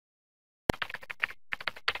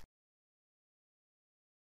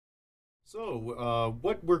So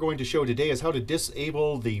what we're going to show today is how to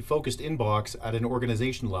disable the focused inbox at an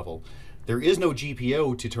organization level. There is no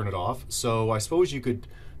GPO to turn it off, so I suppose you could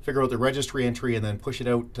figure out the registry entry and then push it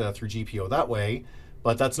out through GPO that way,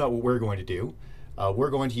 but that's not what we're going to do.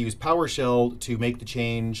 We're going to use PowerShell to make the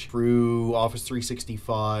change through Office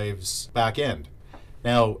 365's back end.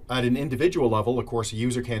 Now, at an individual level, of course, a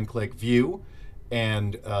user can click View,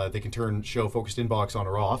 and they can turn Show Focused Inbox on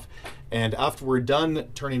or off. And after we're done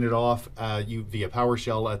turning it off via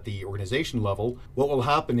PowerShell at the organization level, what will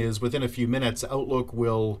happen is within a few minutes, Outlook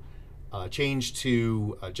will change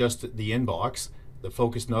to just the inbox. The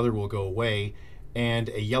Focused and Other will go away, and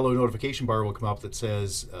a yellow notification bar will come up that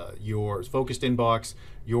says your Focused Inbox,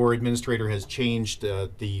 your administrator has changed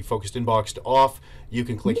the Focused Inbox to off. You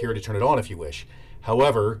can click here to turn it on if you wish.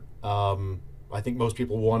 However, I think most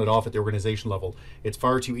people want it off at the organization level. It's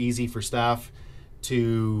far too easy for staff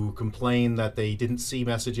to complain that they didn't see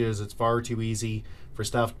messages. It's far too easy for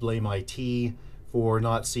staff to blame IT for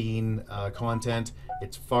not seeing content.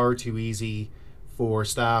 It's far too easy for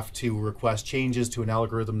staff to request changes to an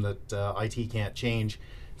algorithm that IT can't change.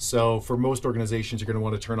 So for most organizations, you're going to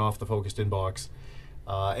want to turn off the focused inbox.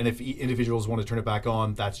 And if individuals want to turn it back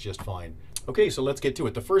on, that's just fine. Okay, so let's get to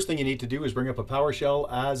it. The first thing you need to do is bring up a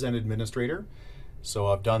PowerShell as an administrator. So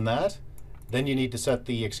I've done that. Then you need to set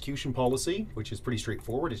the execution policy, which is pretty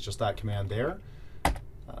straightforward. It's just that command there.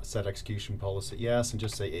 Set execution policy, yes, and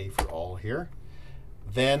just say A for all here.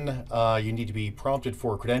 Then you need to be prompted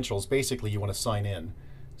for credentials. Basically, you want to sign in.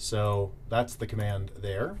 So that's the command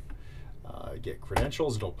there. Get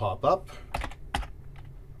credentials, it'll pop up. I'm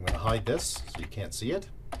going to hide this so you can't see it.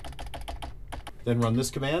 Then run this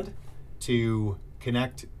command to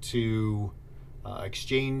connect to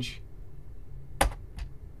Exchange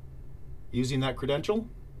using that credential.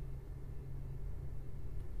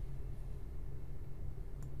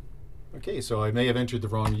 Okay, so I may have entered the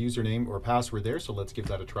wrong username or password there, so let's give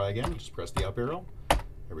that a try again. Just press the up arrow.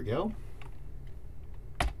 There we go.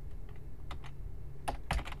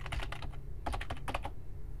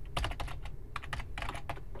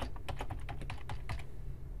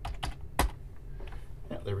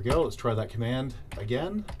 Yeah, there we go. Let's try that command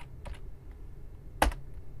again.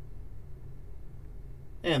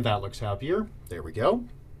 And that looks happier. There we go.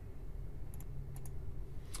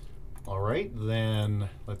 All right, then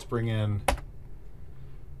let's bring in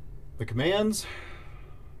the commands.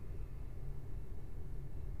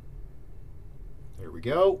 There we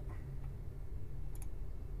go.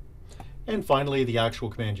 And finally, the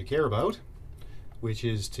actual command you care about, which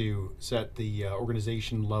is to set the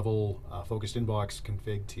organization level focused inbox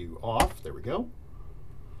config to off. There we go.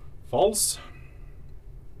 False.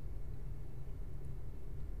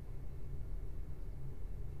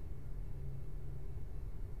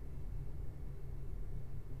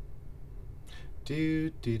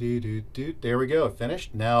 There we go,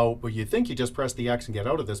 finished. Now, well, you think you just press the X and get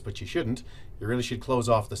out of this, but you shouldn't. You really should close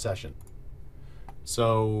off the session.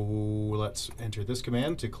 So let's enter this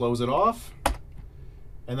command to close it off.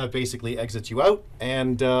 And that basically exits you out.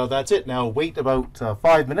 And that's it. Now wait about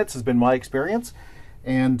 5 minutes has been my experience.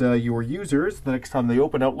 And your users, the next time they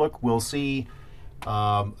open Outlook, will see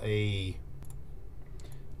a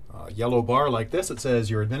yellow bar like this. It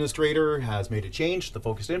says your administrator has made a change to the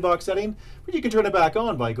focused inbox setting, but you can turn it back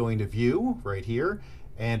on by going to View right here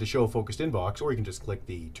and to Show Focused Inbox, or you can just click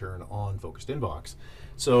the Turn On Focused Inbox.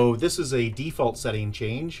 So this is a default setting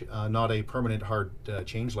change, not a permanent hard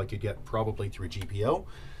change like you get probably through GPO.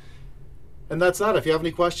 And that's that. If you have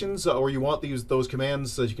any questions or you want those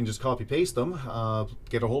commands, you can just copy paste them.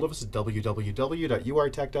 Get a hold of us at www.urtech.ca.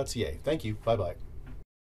 Thank you. Bye-bye.